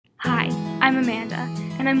Hi, I'm Amanda,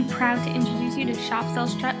 and I'm proud to introduce you to Shop Sell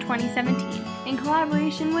Strut 2017 in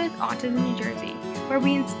collaboration with Autism New Jersey, where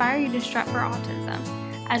we inspire you to strut for autism.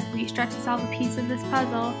 As we strut to solve a piece of this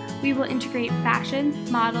puzzle, we will integrate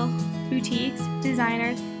fashions, models, boutiques,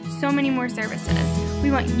 designers, so many more services.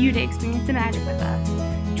 We want you to experience the magic with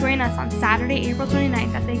us. Join us on Saturday, April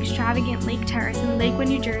 29th at the extravagant Lake Terrace in Lakewood,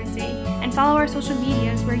 New Jersey, and follow our social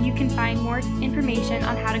medias where you can find more information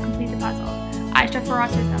on how to complete the puzzle. I strut for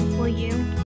autism, will you?